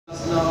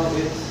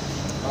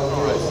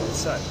Alright,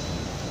 so,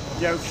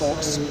 Joe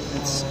Fox,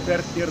 it's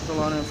Bert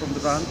Piertolainen from the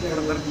band,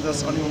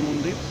 Fraternitatis Animo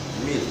Mundi,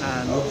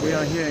 and we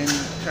are here in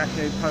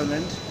Krakow,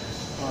 Poland,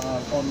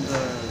 on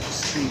the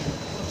street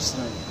of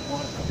Snow.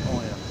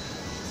 Oh yeah,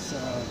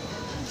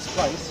 it's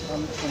place,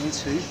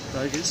 122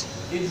 Burgers.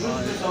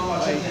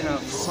 They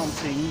have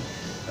something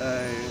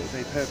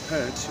they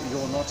prepared.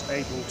 You're not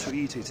able to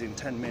eat it in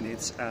 10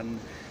 minutes and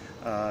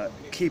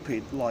keep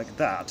it like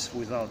that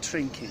without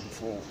drinking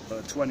for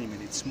 20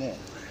 minutes more.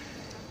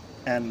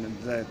 And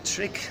the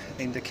trick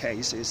in the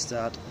case is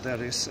that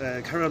there is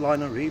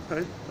Carolina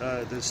Reaper,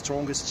 the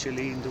strongest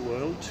chili in the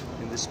world,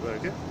 in this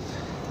burger.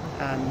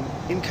 And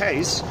in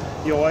case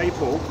you're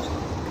able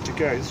to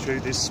go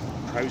through this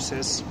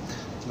process,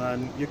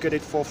 then you get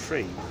it for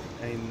free.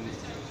 In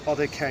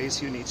other case,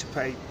 you need to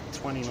pay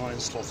 29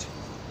 zloty.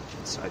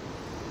 So,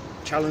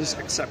 challenge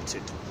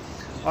accepted.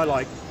 I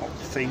like hot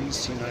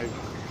things, you know,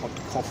 hot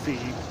coffee,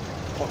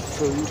 hot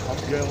food,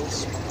 hot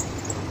girls.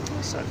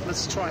 So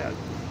let's try it.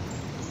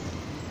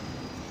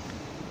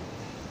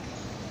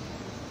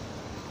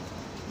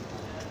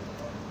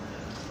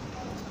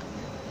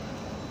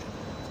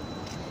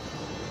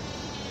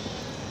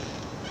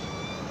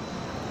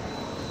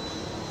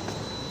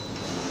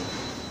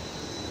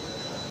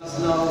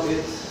 Now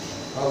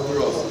it's how to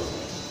roast it.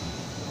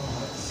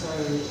 So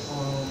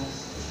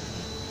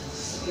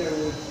let's go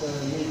with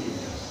medium.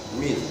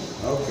 Medium,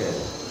 okay.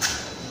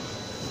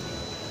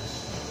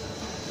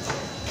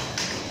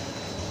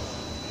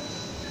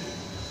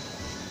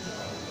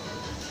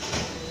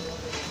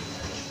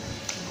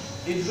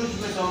 I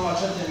wrzućmy tą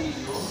maczetę medium.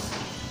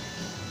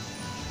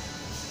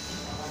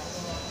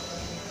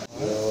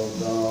 You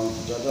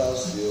don't judge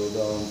us, you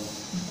don't.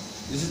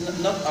 This is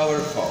not our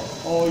fault.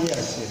 Oh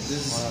yes, yes.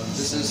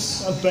 This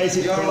is a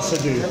basic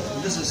procedure.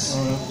 This is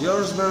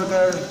yours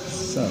burger.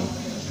 So.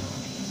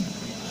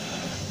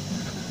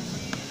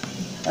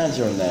 And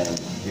your name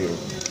here.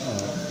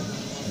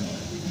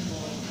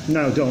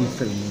 No, don't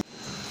film me.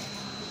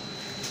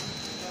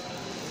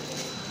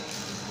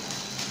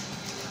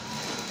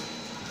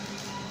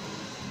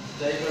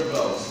 Take your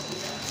gloves.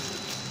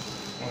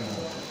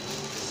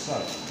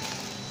 So.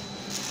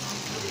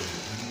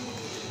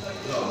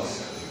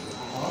 Gloves.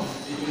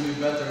 It will be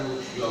better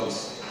with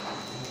gloves.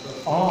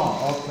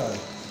 Ah, okay.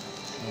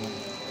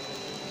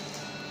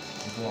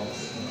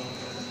 Gloves.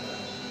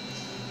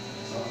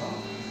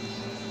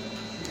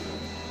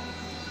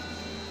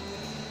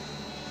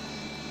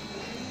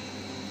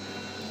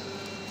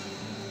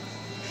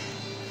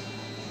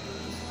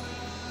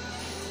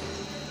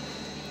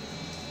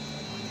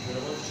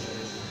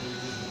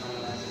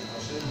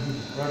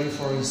 Ready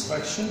for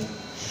inspection?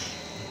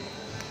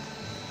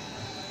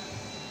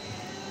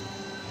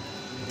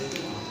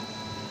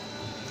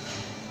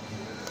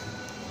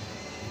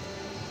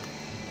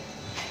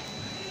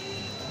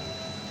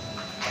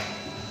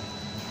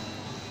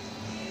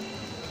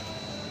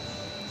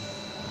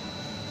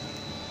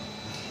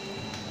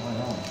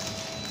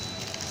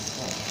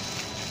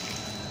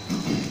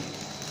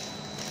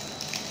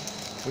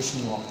 Wish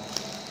me luck.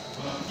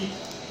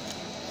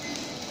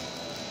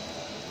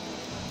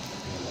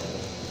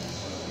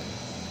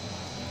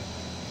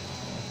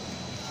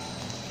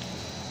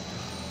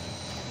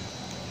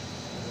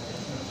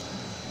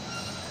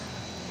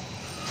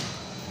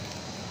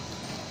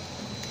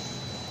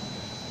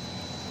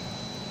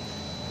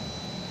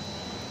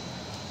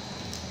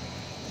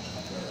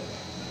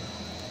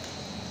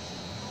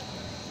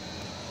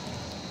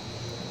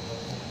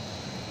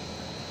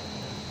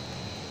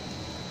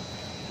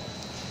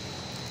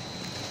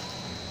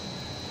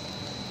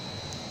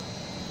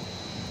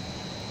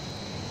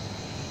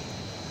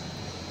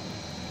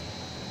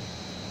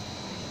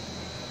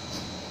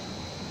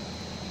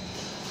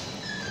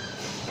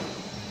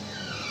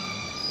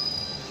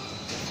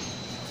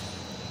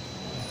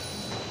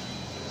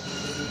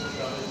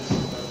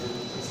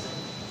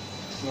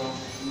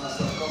 Na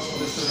Stawkowską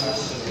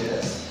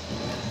jest.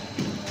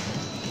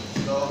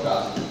 Do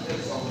obrazu.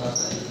 Jakie są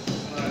obrazy?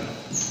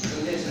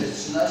 Nie wiem, czy jest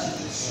 13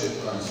 czy 3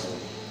 w końcu.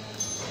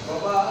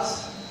 Kobas?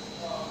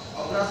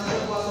 Obrazy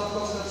to była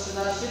Stawkowska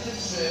 13 czy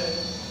 3?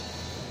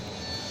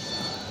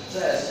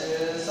 Cześć,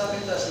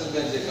 zapytasz mi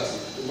będzie klasy.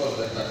 Boże,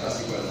 tak na klasy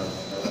będę.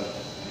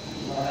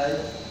 Hej.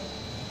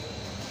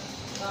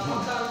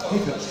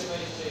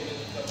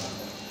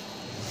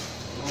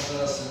 No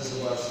teraz sobie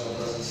zobaczę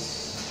obrazy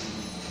z...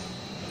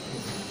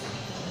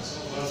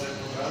 Obrazy.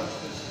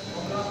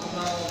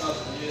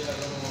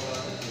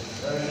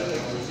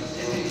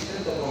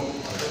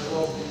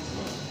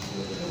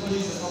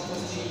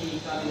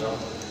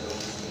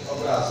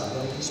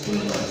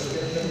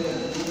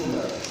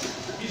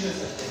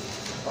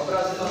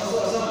 Obrazy to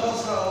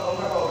Zamkowska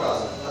oprawa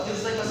obrazu. A ty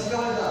już taka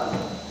skała.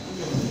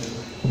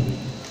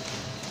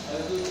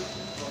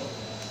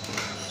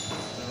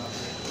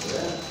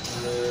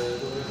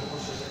 Dobry,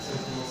 poproszę, że chcę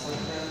tę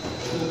ocenkę.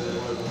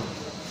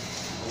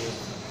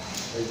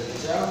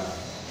 Widział?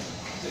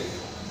 Ty.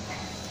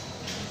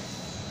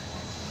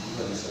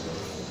 Będę sobie.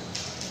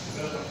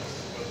 No tak,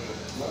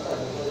 no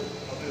to...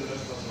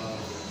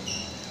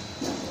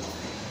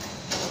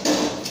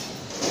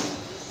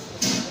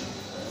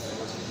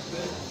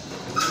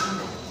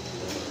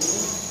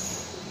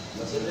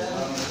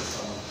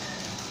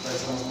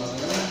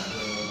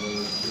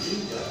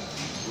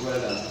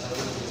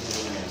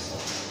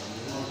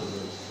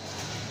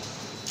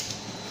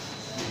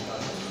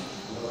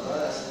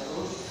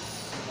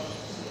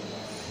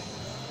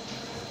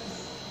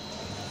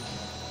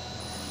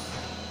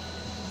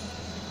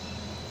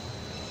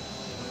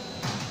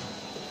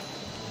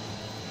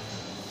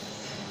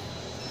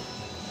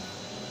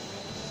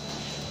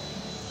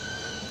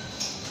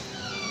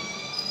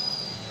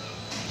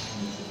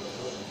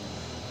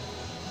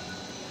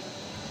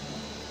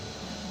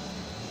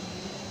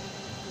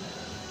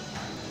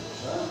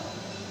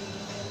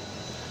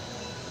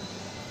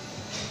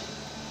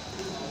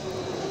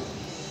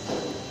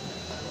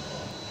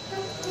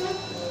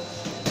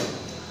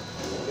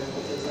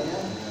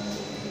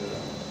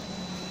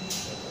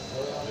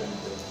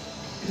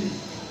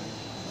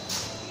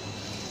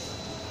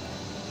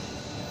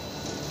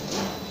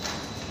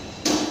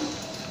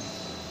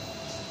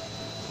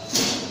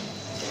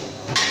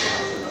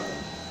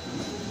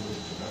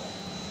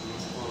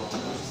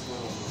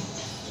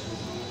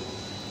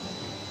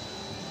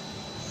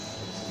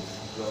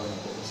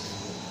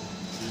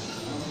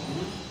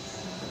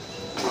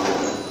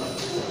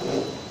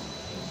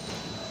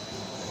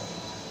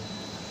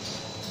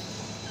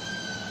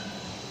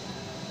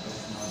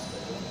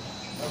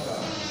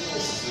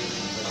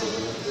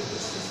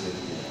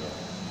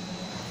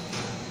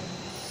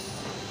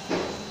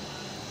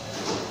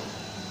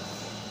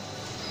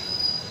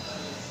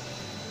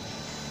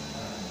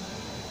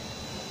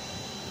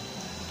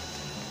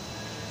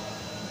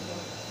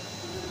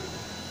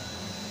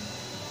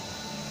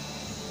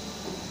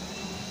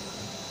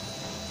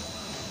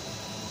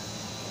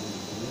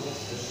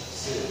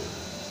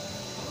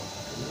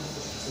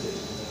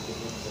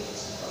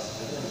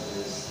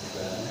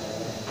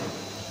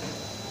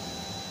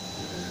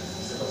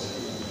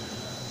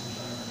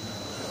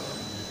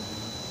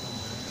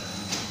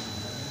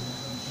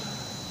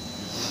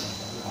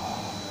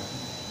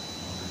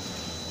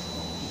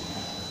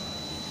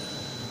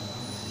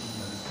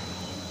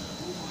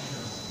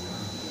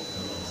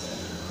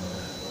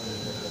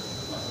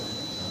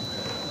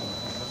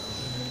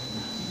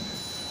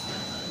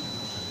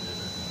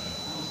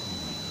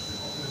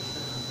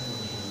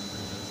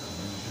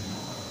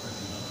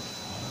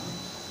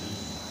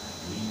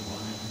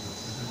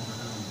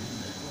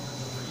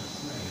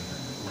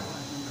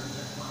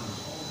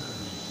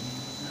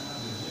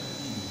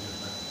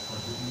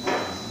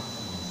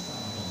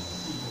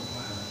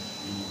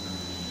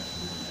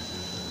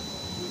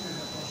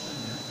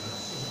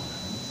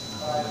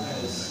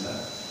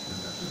 snap.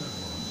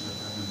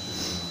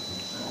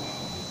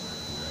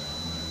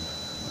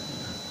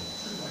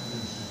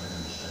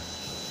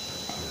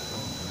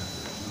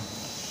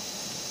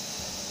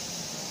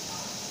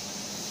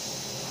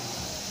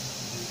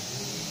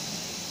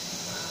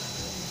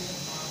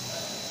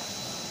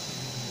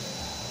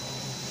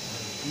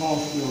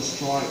 Last wheel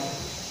strike.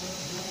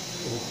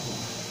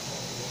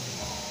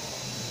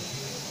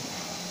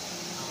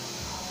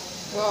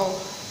 Wow.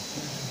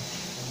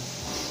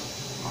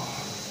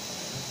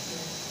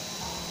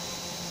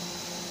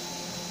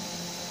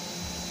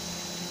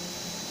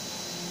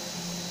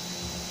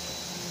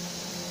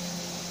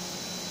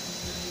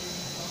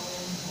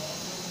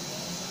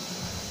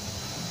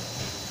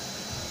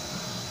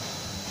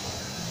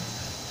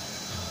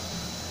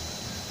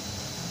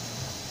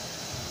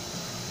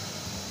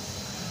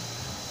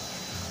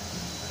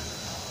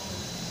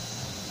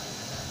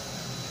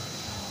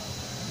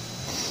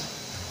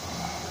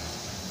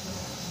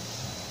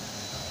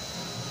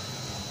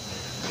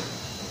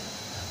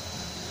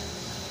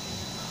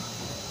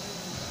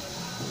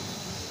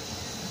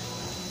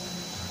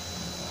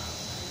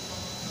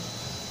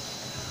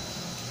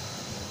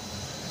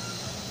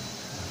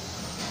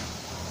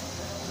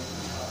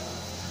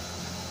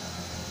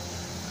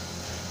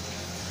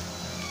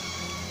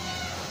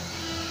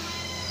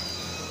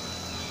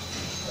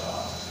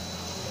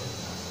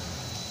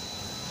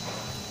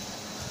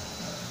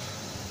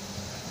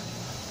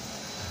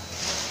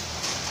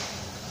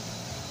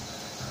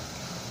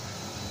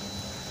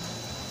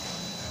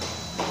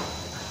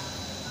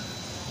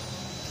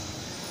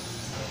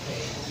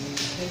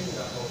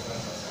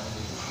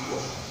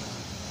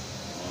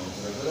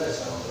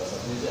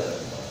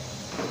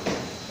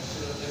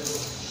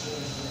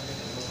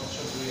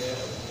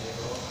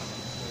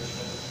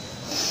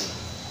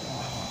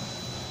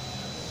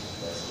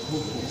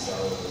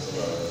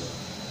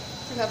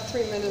 We have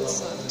 3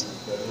 minutes left.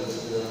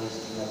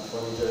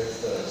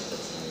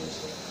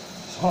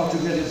 It's hard to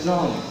get it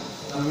done.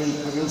 I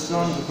can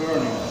stand the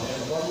burning.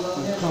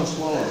 You can't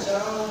swallow.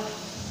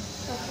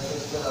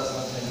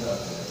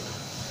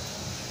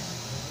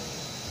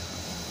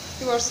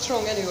 You are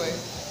strong anyway.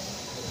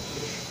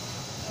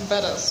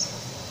 Badass.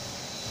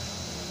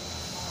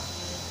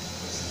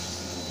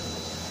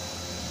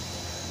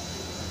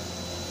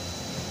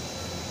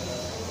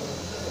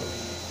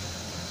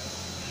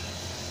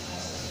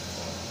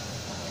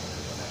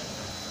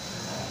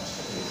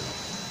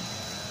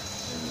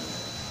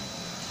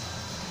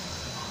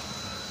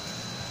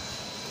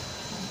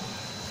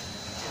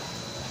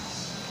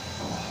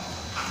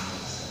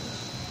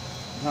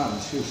 That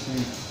was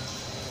seriously.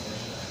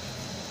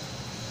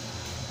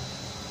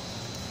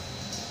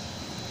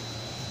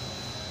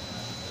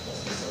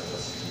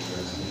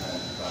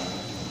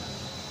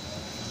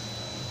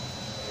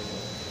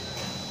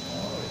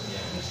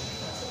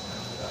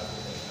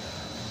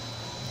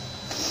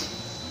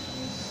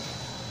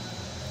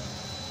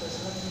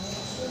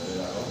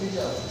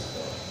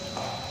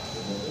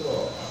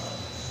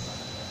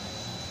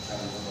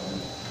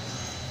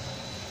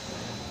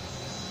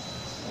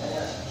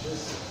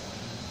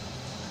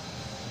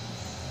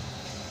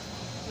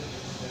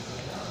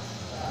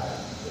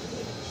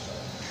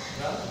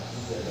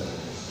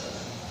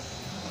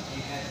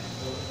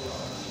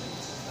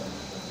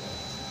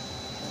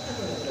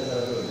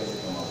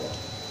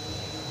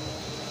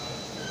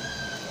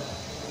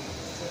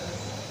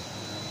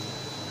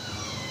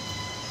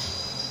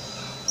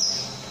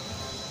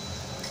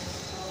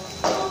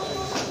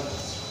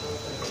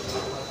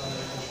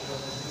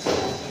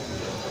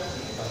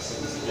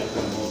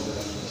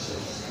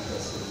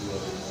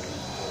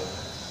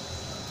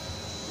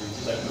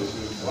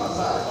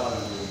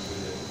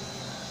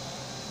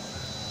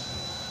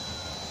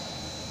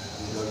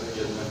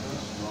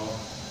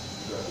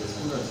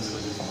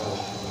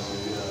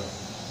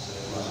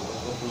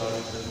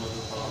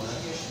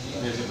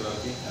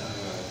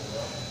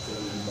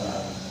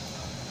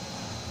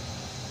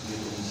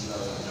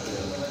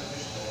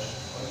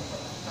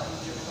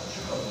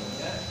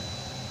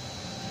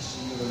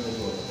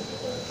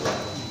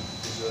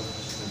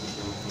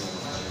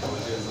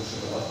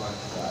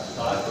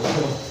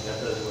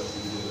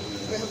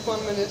 We have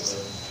 1 minute.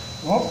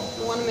 What?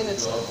 1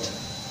 minute left.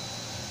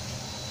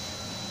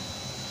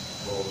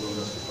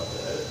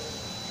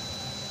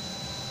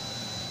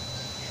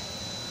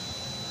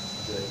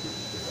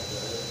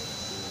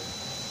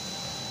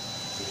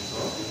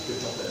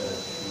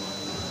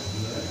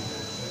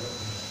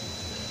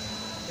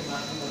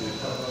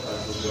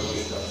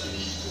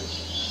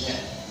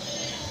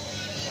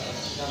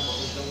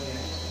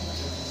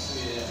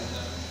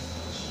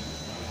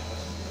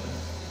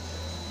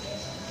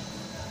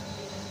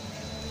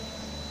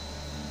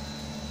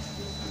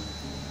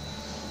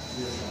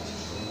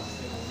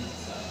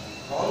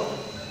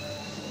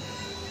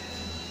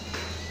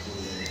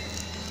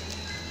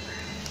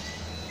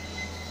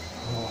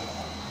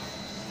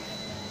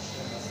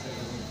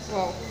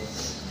 Wow,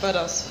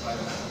 badass.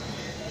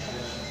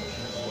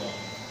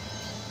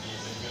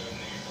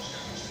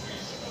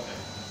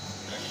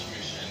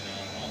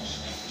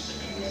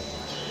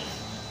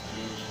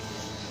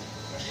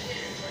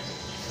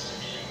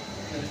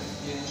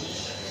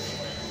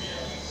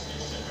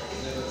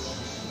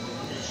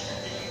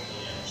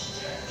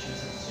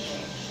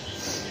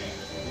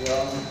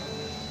 stron.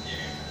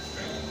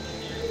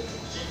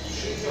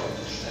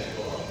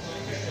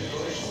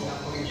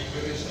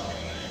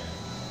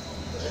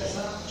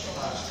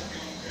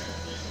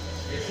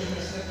 Jesteśmy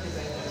niestety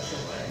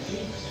zainteresowani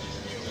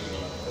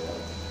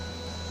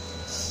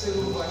z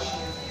stylu właśnie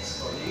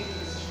swoich.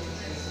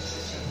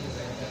 Jesteście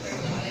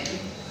zainteresowani.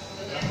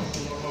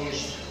 Proponował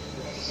jest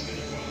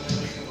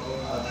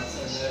na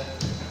cenę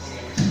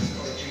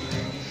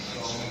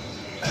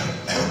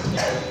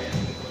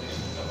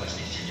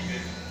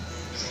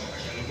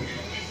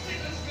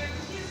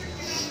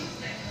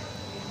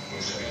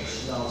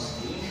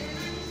Śląski.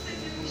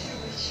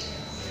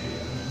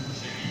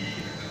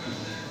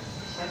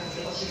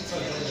 o tych co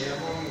będzie, ja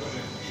mam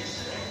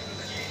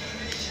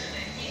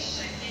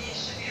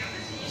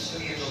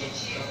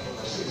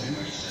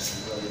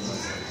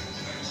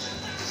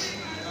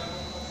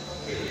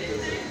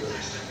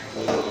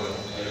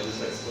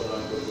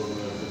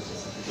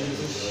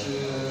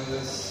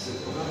z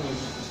programu już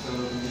coś tam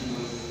robiliśmy,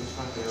 już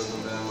fakty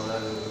rozmawiałem, ale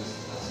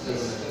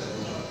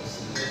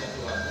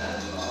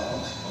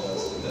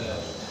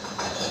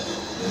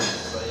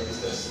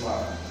Zajebiste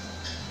smak.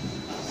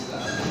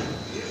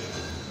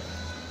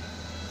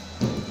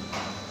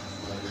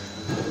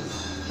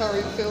 How are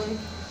you feeling?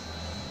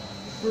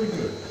 Pretty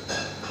good.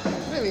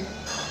 Really?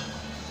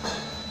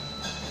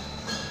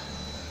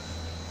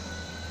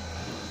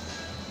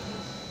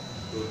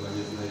 Kurwa,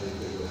 nie znajdę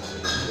tego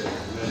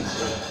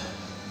wnętrza.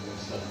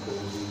 Tak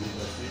koło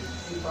komunikacji.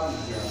 I pan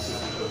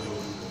zjadł.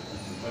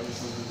 Pani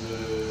sądzę,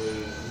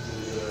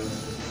 że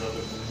na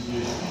to nie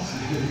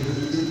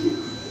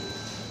jeździć.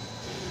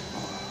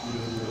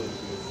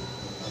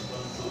 A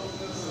pan co?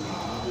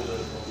 Niewiele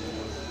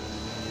powiedział, że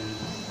nie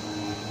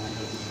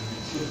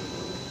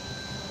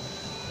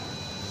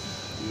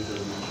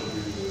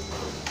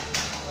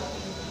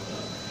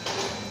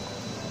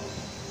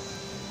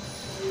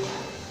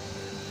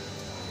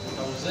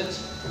How was it?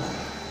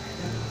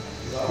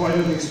 Quite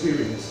an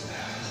experience.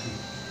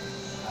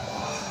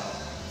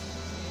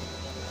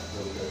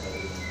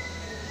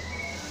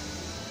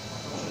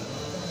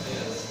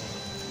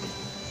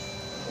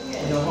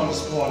 And the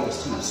hardest part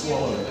is to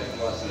swallow it.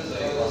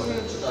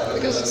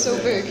 Because it's so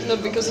big,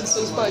 not because it's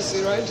so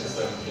spicy, right?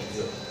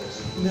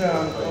 Yeah,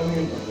 I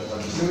mean,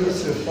 you eat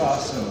so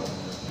fast and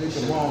take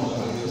a while,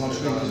 not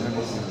drinking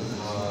anything.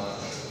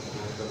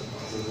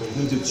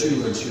 You need to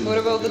chew and chew. What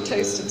about the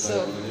taste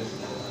itself?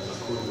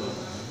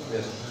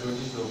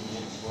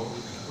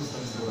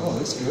 Oh,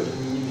 that's good.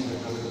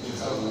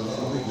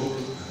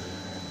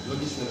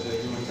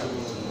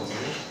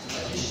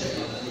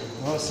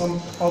 Well,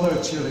 some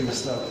other chili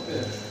stuff,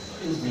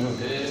 you know,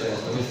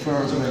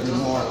 prefers maybe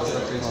more.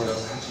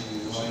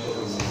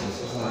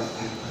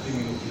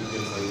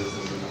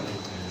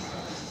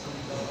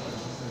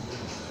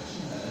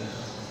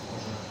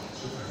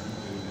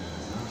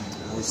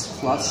 This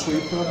flat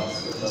sweeper,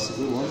 that's a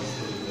good one.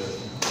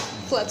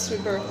 Flat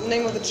sweeper,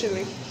 name of the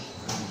chili.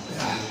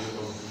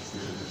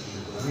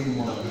 Green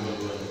one.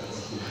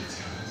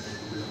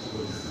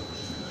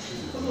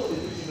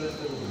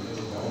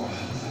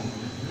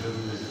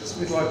 It's a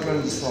bit like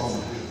Glenn's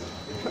Farm.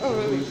 Oh,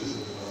 really?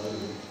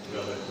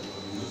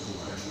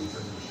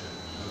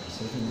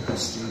 Something with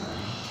steam.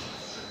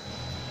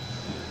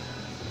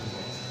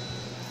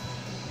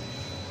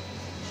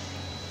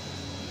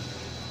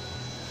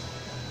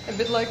 A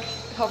bit like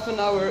half an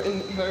hour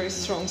in very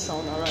strong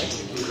sauna,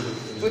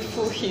 right? With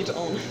full heat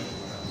on.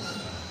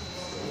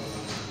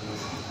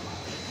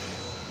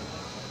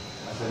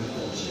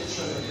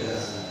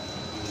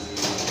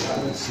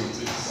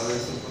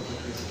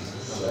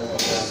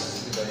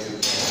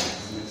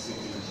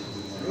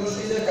 Już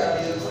widzę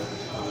Kamil.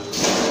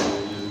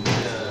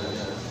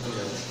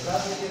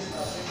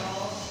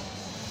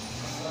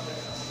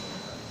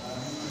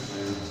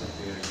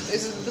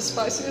 Is it the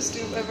spiciest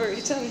you've ever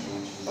eaten?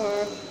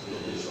 Or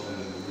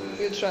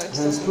you tried And it's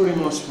something? pretty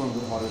much from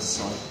the hottest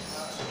side.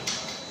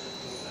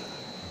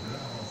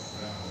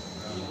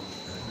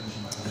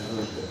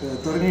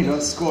 Tornado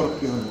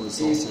scorpion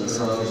was also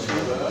something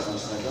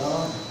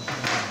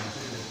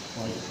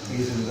like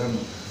eating them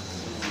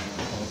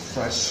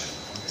fresh.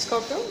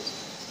 Scorpions?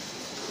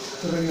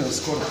 Tornado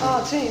scorpion.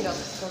 Ah, Trinidad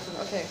scorpion.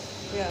 Okay,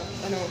 yeah,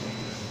 I know.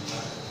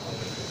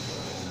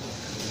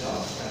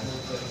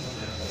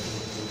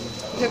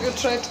 Have you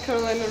tried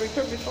Carolina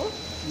Reaper before?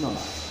 No.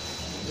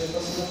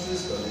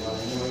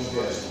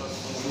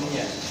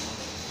 Nie.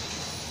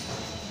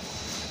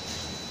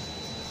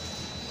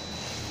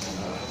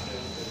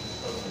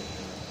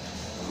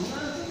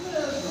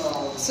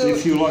 So,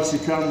 If you like the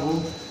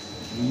Campbell,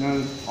 you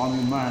know I'm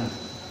your man.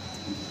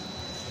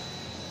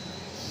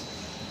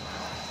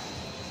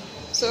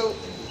 so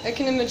I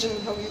can imagine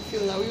how you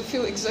feel now. You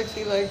feel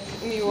exactly like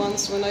me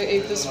once when I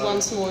ate this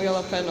one small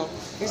jalapeno.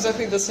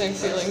 Exactly the same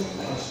feeling.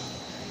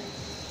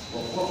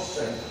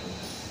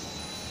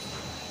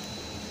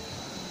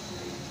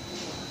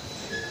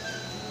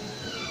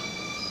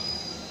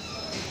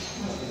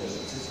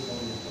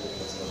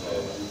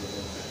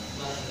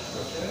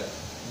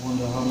 I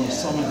wonder how much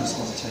summer this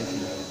must take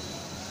you.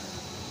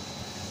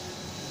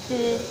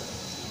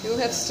 You'll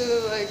have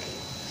still like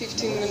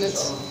 15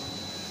 minutes.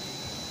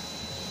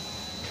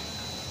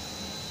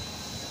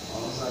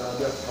 On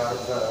zarabia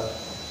twarda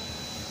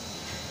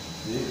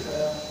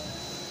dychę.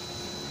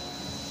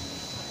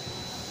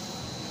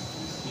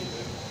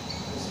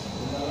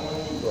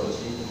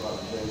 Godzin ma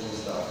większą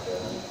stawkę.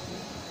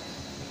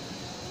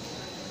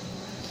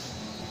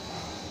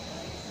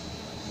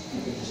 I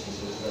myślę,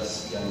 że teraz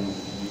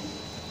spianki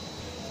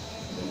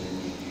będzie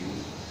mi pił.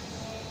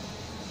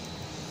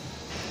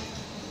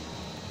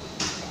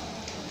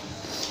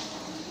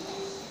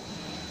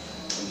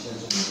 Myślę,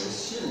 że to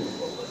jest silny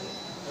chłopak.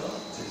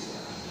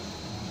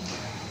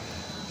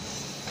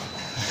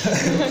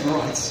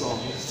 Right song.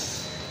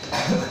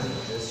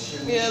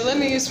 Yeah,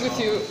 Lemmy is with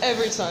you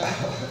every time.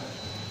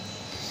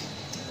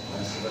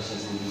 Właśnie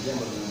z nim widziałem,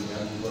 że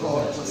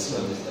porozmawiać sobie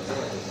z tego,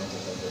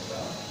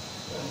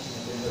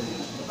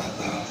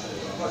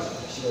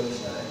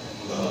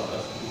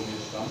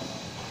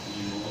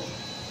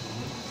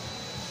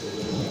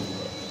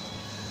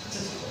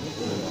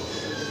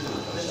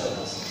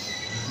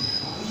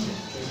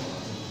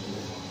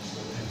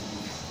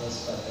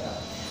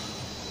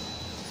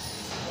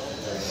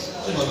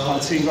 I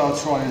think I'll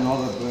try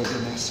another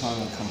burger next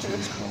time I come to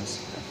this place.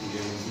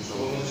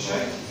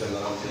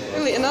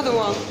 Really, another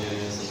one.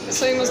 The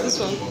same as this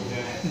one.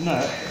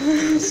 No,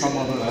 some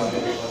other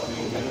burger.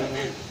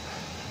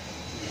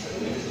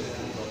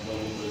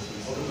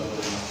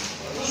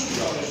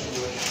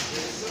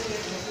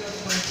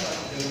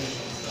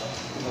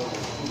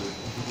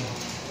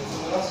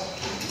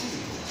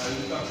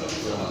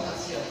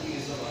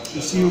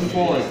 It's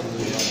euphoric.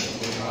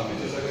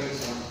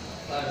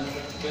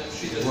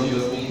 When the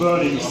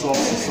burning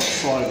starts to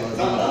subside,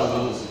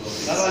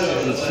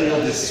 you feel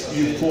this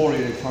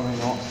euphoria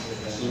coming up.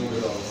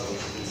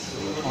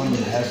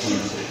 Unheavy.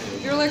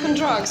 You're like on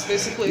drugs,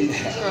 basically,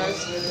 right?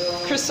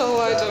 Crystal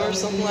light or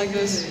something like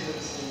this.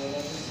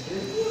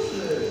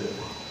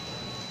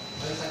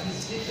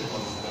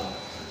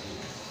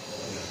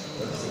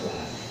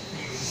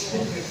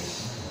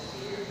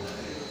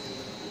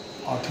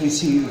 I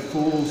pity you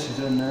fools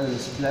who don't know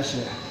this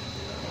pleasure.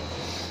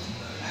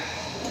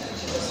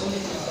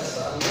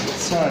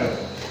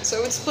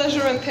 So it's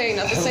pleasure and pain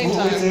at the same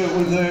time.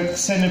 With the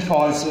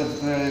centipedes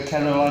of the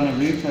Carolina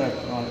Reaper,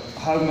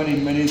 how many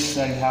minutes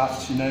they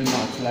have to know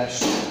my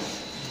flesh?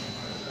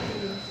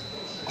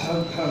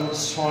 How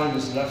much time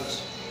is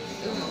left?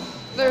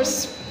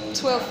 There's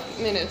 12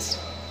 minutes.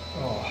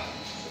 Oh.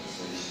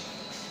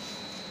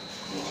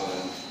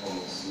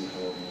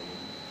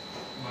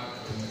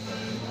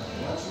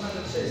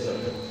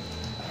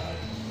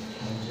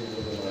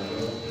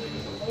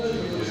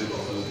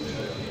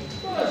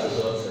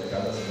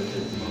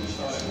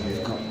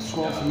 I've got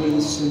 12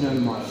 minutes to know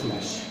my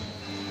flesh.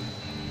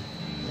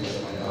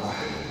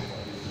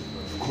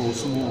 Of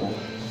course more.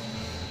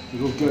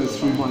 It'll go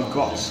through my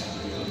guts.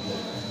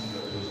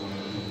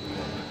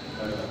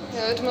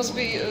 Yeah, it must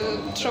be a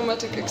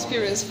traumatic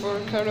experience for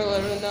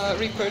Carolina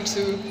Reaper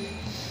to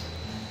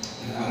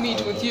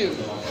meet with you.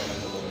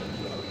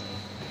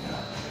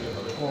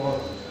 Poor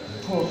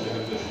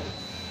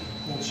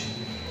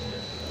chicken.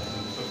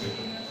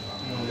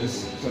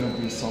 There's going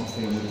to be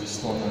something with the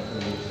stomach.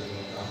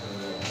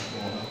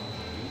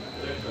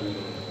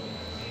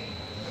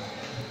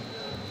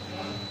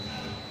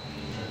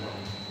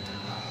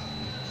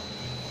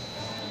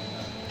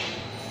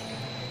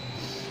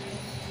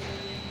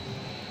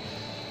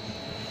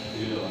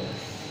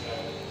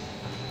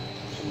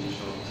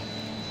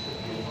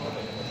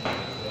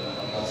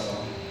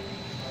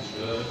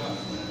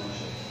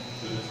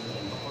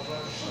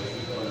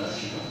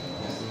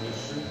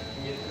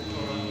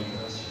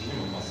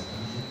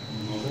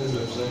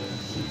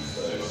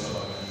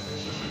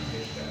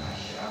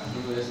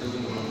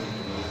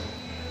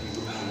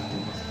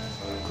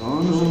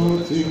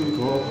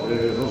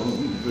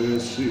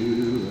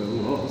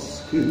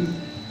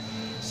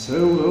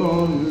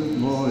 Seura nyt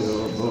moja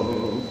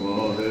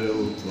vapaaheltava.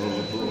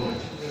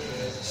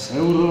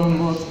 Seura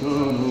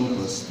matkan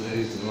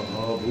opasteita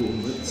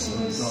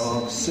havumetsän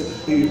taakse.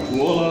 Ei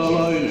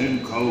puolalainen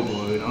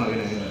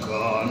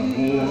kauboinainenkaan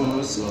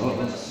mua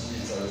saa.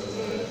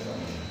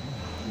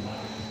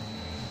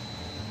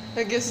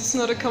 I guess it's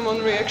not a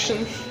common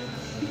reaction.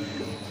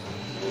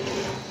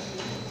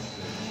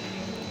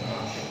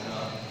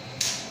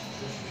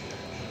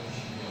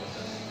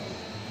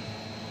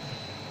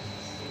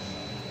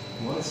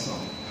 What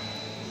song?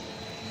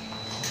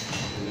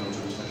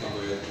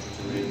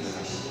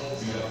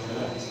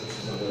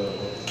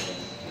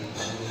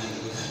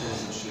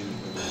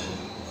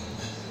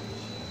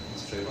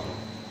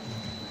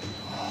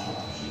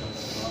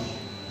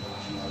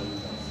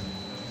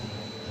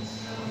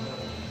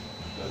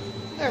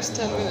 There's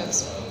 10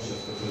 minutes.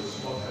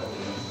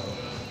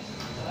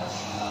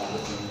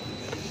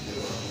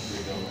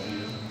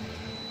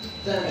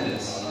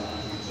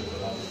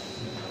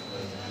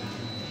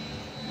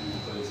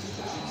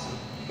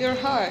 You're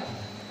high.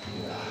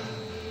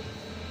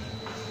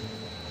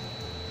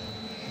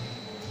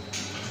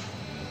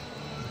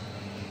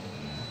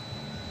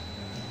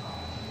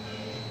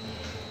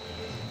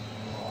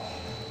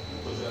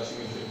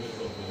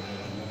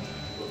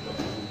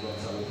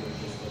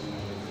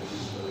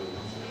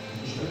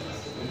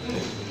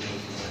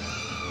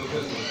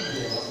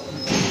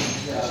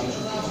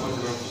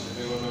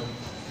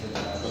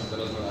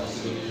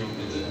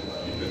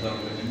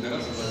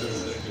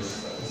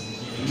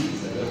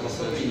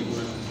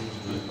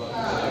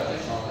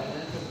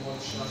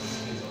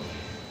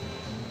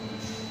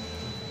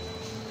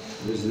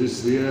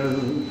 is the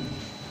end,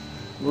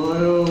 my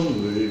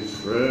only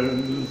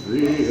friend,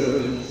 the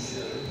end.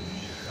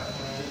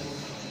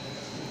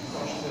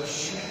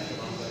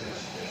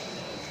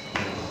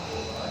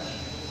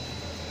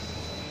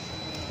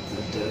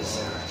 The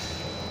desert.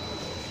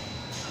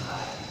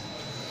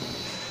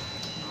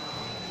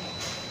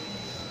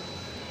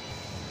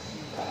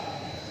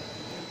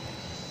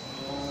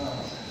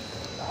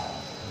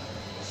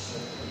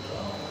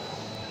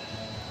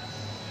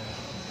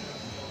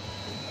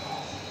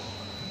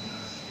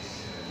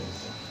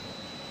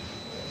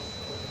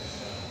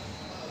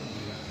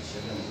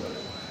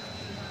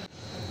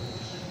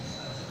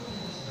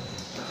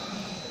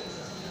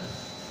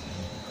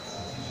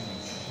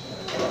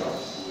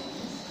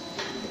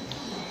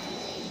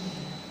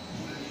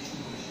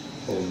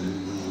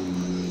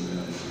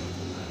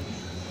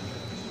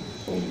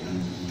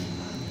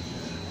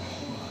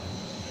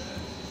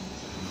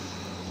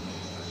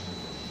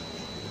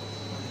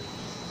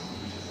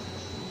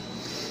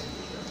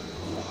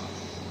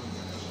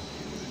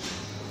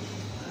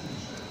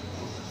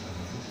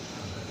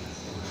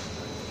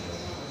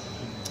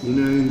 You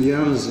know, in the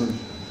Amazon,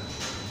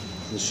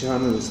 the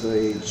shamans,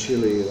 they eat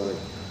chili, like,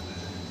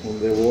 when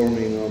they're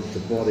warming up the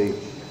body.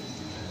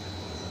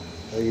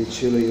 They eat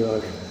chili,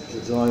 like, the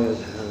diet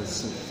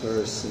has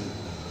first, and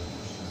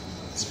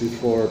it's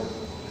before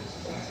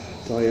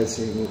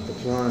dieting with the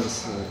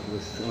plants, like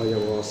with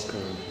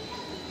ayahuasca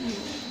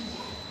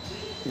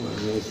and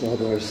with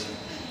others.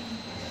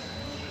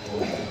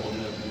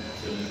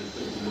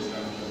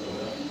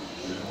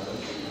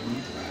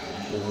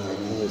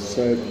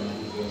 So,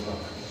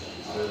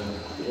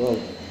 well,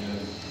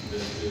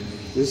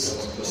 this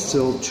is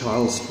still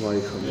child's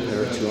play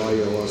compared to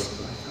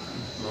ayahuasca,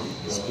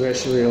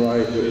 especially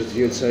like if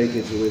you take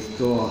it with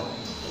Doa.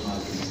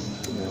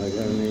 Like,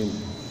 I mean,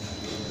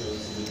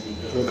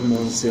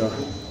 Prognosia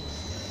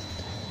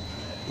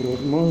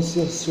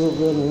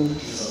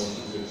surveillance,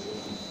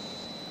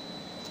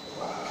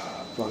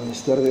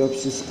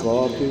 Planisteriopsis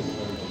carpi,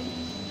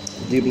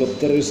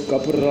 Diplopterus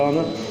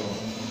caperana.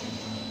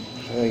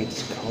 Great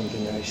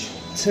combination.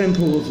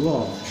 Temple of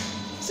Love.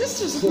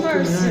 Sisters of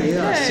Mercy.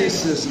 Yeah, Yay.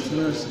 Sisters of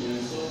Mercy.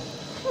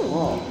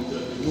 Wow,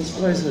 this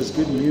place has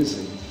good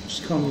music.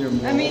 Just come here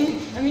more. I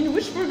mean,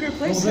 which burger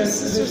place has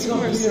Sisters of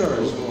Mercy? Beer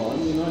as well. I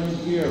mean, I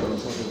need beer on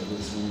top of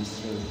this one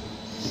too.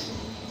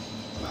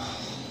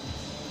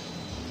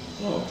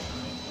 Oh.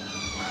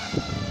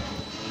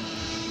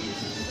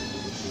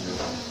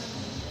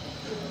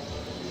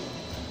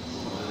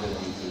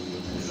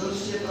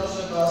 Rzućcie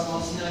proszę do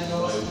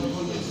wzmocnionego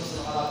rozpływu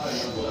sosem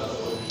jalapeno.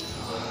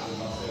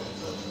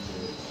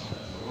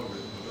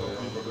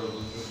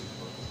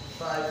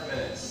 5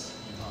 minutes.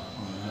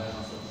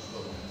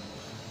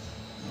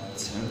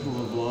 Temple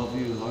of Love,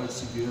 you hearts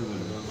together.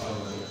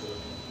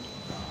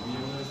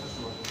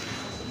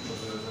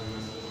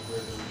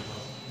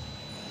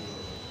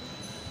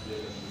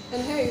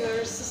 And hey,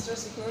 there's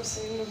Sisters of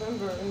Mercy in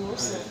November in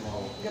Warsaw.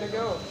 Gotta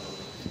go.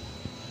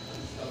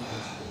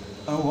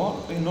 Oh,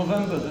 what? In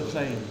November they're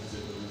playing?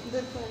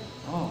 They play.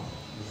 Oh.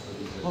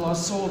 Well, I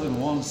saw them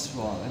once,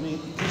 right? I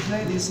mean, they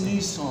play these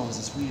new songs,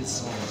 these weird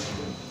songs.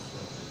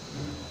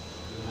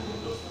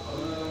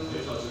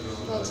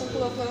 Well,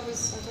 Temple of Love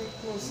is, I think,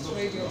 most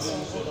radio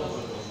song.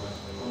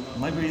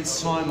 Maybe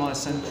it's time I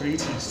send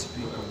greetings to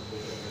people.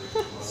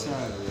 So,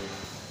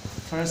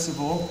 first of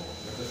all,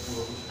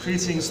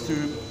 greetings to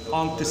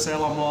Antti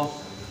Selamo,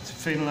 to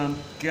Finland,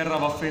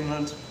 Kerava,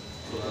 Finland.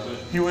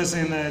 He was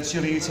in a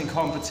chili eating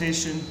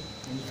competition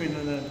in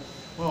Finland, and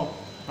well,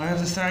 I have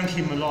to thank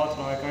him a lot.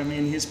 Like, I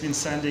mean, he's been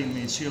sending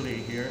me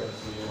chili here.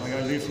 Like,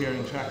 I live here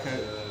in Krakow,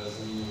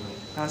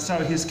 and so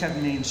he's kept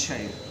me in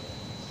shape.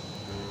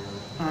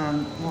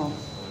 And well,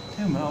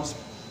 who else?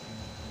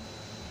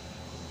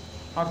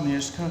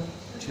 Agnieszka,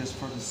 just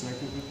for the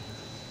sake of it.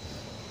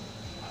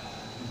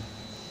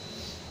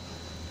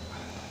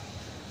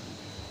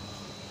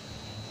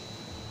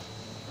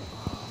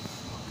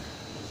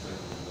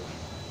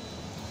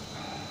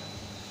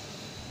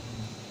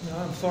 No,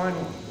 I'm fine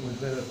with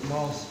the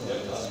mouth.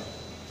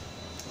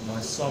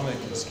 My stomach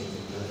is giving me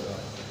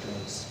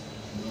because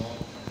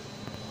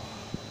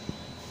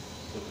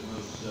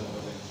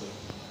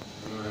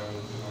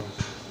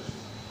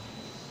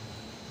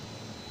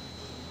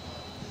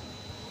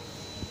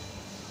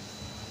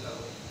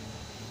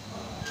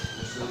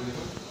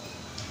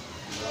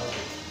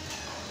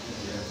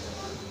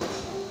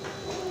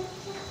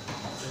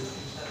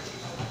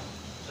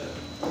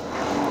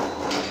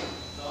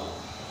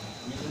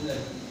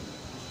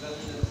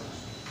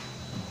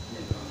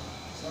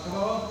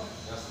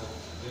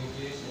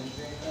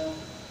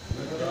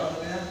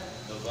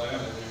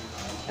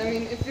I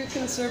mean, if you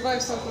can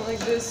survive something like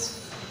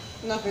this,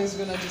 nothing's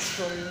gonna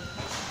destroy you.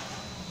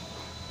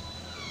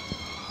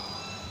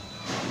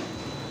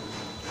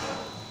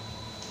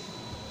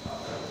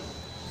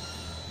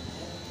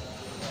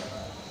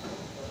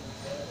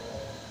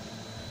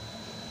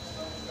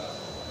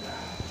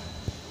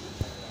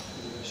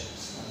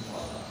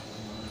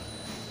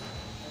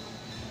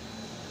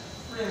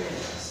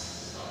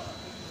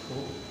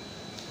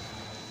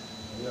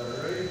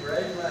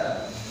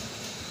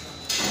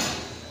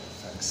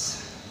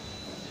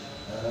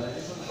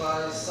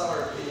 by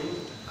sour cream.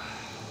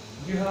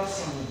 You have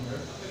some in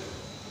here.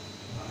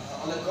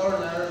 On the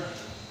corner,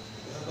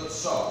 we have got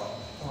shop.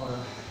 Oh,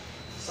 yeah.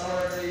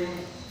 Sour cream,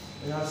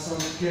 We have some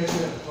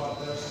ketchup, but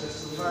there's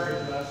just a little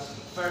bit left.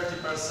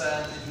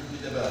 30%, it will be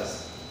the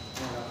best.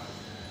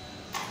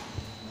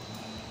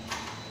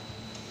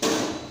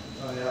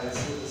 Oh yeah,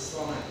 it's with the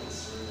stomach.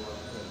 It's really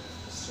like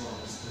the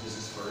strongest. This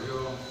is for you,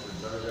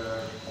 for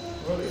burger.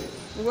 Really?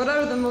 What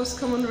are the most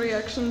common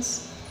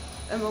reactions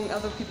among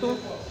other people?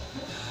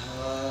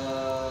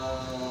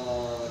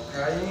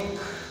 Crying,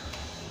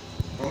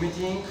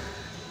 vomiting,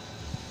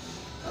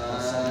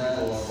 Some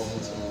people are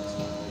vomiting.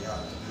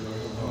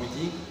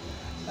 vomiting,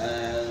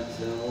 and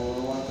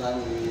one time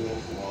we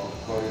were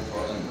calling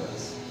for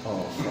ambulance.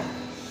 Oh, fuck.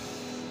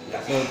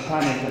 So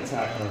panic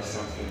attack or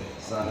something.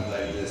 Something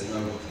like this. No,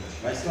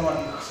 my stomach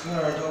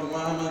hurt. Oh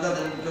my God,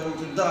 I'm going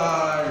to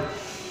die.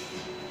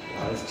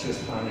 Yeah, it's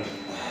just panic.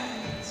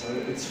 So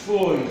it's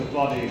full in the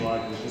body,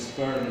 like with this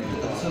burning.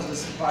 This was the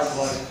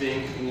spice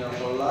thing in your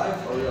whole life,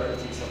 or you are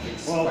eating something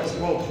spicy?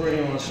 Well,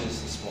 pretty much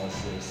it's the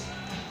spices.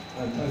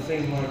 And I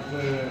think like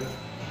the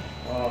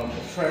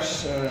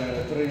fresh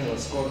Trinidad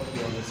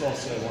scorpion is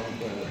also one of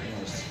the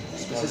most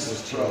This spices.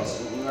 is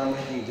frost. We are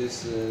making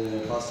this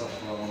pasta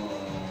from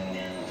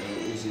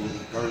using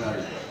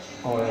culinary bread.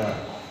 Oh yeah.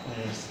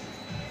 Yes.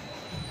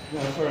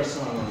 Yeah, first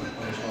time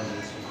I'm trying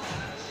this one.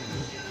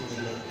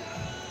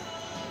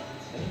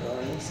 You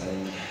are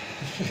insane.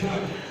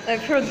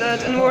 I've heard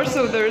that in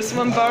Warsaw there's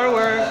one bar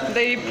where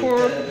they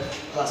pour.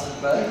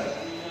 Plastic bag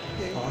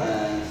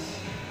and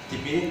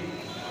TP,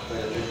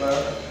 toilet paper,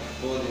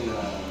 put in a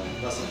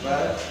plastic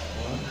bag,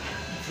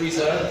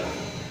 freezer,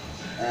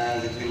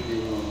 and it will be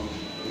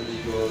really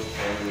good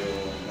for you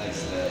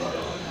next day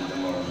in the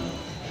morning.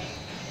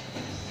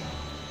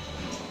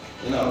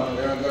 You know,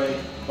 we are going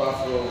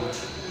bathroom.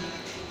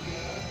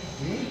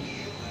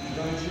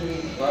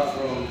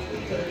 Bathroom.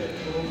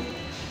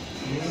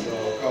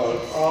 So cold.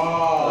 Oh,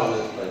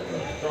 Toilet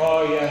paper.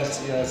 oh yes,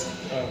 yes.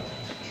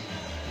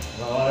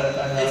 Well,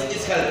 I have.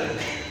 It's healthy.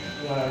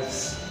 Yeah, it's.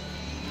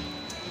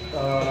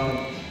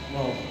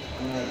 Well,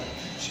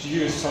 should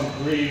use some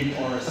cream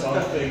or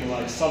something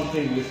like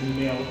something with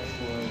milk.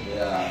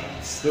 Yeah.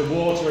 The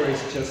water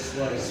is just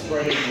like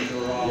spreading it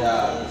around.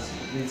 Yeah.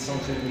 It needs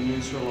something to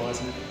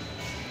neutralize it.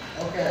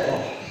 Okay.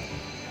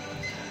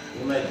 Oh.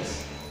 You made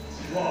this.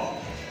 Wow.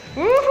 I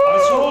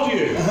Woohoo! told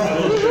you. I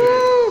will do it.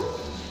 Woohoo!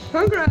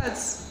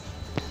 Congrats!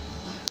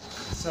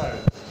 So,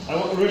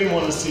 really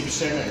want to see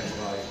Przemek,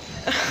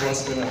 like,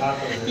 what's gonna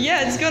happen.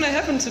 Yeah, it's gonna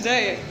happen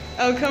today.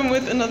 I'll come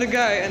with another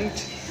guy and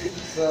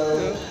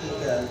So,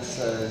 yeah,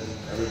 so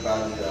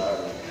everybody are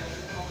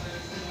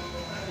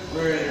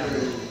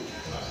really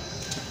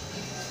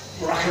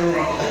Rock and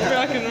roll.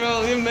 rock and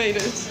roll, you made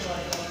it.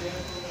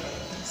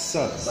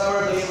 So,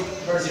 sour cream,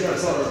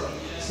 30%.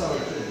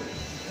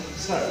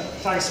 so,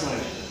 thanks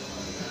mate.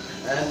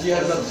 And you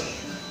have that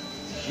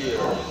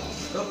here.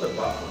 Not the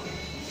bathroom.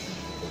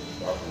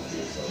 Bathroom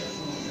here, so.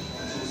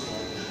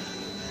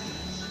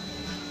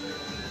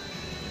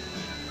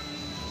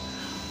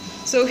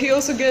 So he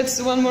also gets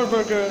one more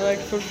burger, like,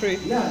 for free.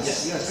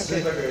 Yes.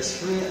 The burger is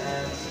free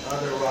and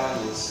other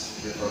one is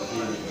free for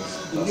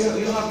Do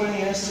you have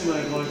any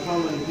estimate, like, how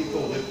many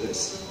people live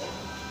this?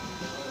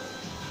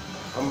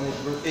 How many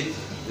people eat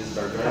this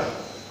burger?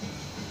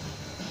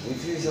 We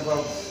feel it's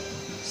about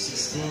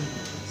 16,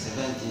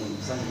 17,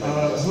 something like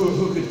that.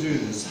 Who could do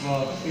this?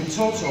 In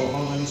total,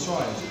 how many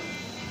try it?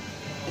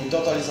 In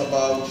total it's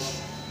about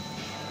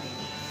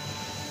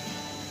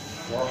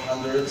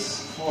 400.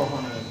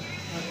 400.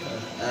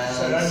 And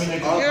So that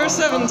means You're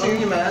 70.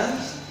 Only man,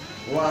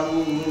 one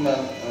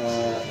woman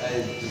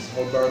ate this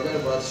whole burger,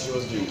 but she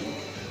was drinking.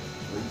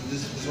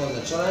 This was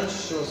the challenge.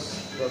 She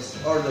was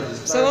ordered this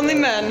burger. So only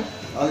men.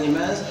 Only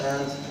men,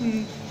 and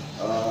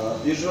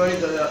usually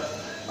they are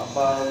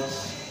about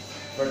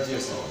 30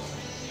 years old.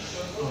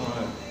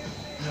 Alright.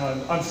 No,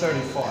 I'm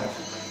 35.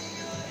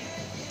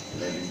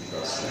 Maybe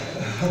because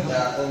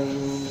yeah,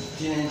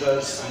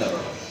 teenagers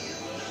never.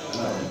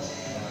 No.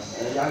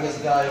 And the youngest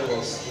guy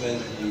was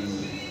 21,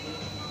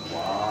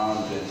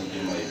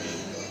 22 maybe.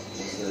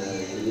 Was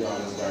the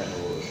youngest guy who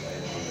was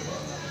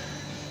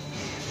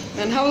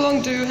And how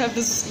long do you have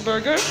this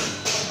burger?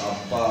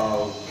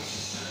 about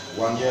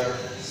 1 year,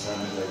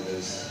 something like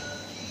this.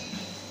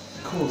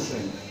 Cool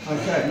thing.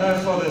 Okay, no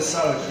further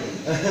sour cream.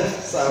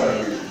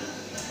 Sour cream.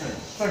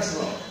 Thanks a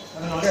lot.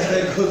 Have a nice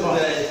day. Good Bye.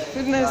 day.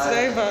 Good nice Bye.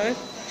 day, bye.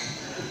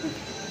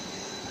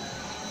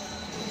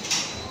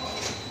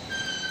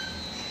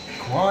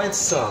 Quite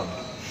some.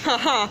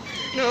 Haha,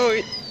 no,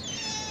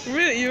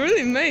 you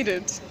really made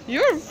it.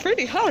 You're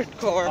pretty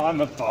hardcore.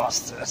 I'm a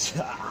bastard.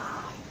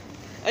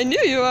 I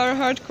knew you are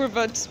hardcore,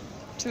 but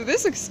to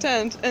this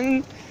extent,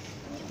 and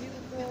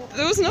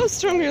there was no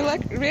strong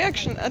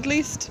reaction, at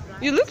least.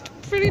 You looked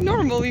pretty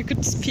normal, you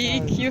could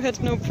speak, you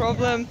had no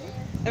problem,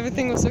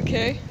 everything was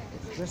okay.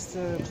 Just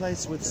a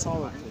place with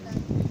sour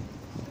cream.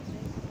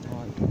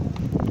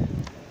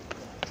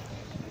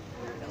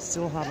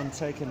 Still haven't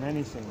taken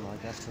anything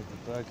like after the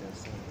burger.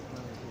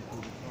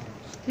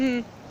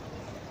 So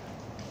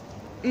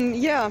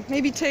Yeah,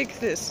 maybe take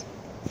this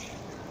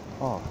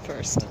Oh,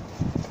 first.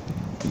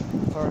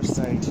 first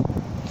aid.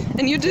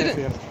 And you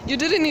Kefir.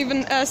 didn't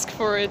even ask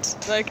for it,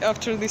 like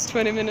after these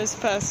 20 minutes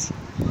pass.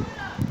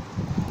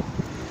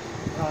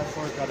 I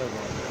forgot about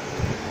it.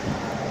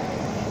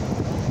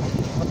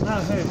 But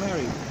now, hey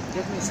Mary,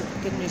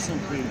 get me some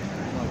cream.